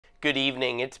Good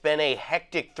evening. It's been a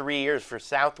hectic 3 years for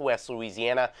Southwest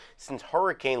Louisiana since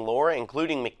Hurricane Laura,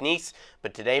 including McNeese.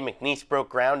 But today, McNeese broke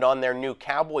ground on their new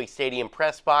Cowboy Stadium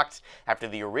Press Box after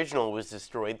the original was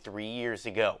destroyed 3 years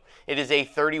ago. It is a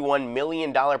 $31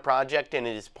 million project, and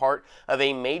it is part of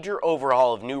a major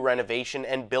overhaul of new renovation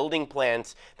and building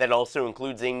plans that also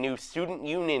includes a new student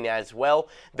union as well.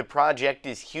 The project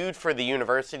is huge for the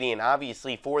university and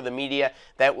obviously for the media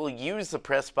that will use the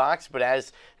press box, but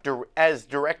as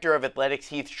Director of Athletics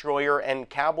Heath Schroyer and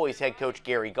Cowboys head coach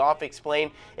Gary Goff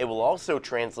explained, it will also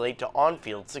translate to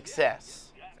on-field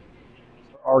success.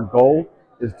 Our goal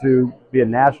is to be a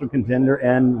national contender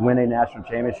and win a national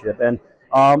championship. And,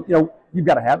 you've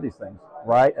got to have these things,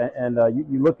 right? And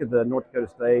you look at the North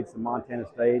Dakota States, the Montana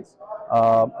States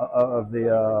of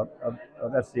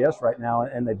FCS right now,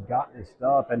 and they've got this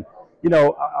stuff. And,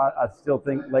 I still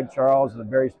think Lake Charles is a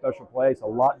very special place, a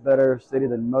lot better city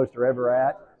than most are ever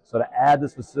at. So to add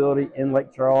this facility in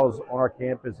Lake Charles on our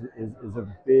campus is a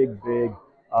big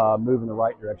move in the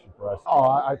right direction for us.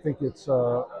 I think it's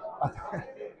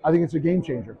I think it's a game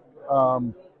changer.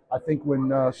 I think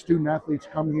when student athletes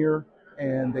come here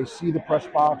and they see the press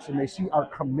box and they see our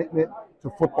commitment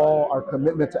to football, our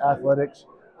commitment to athletics,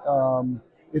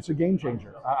 it's a game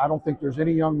changer. I don't think there's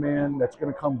any young man that's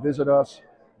going to come visit us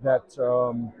that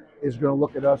is going to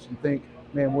look at us and think,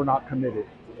 man, we're not committed.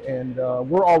 And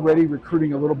we're already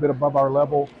recruiting a little bit above our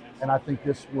level, and I think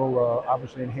this will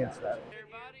obviously enhance that.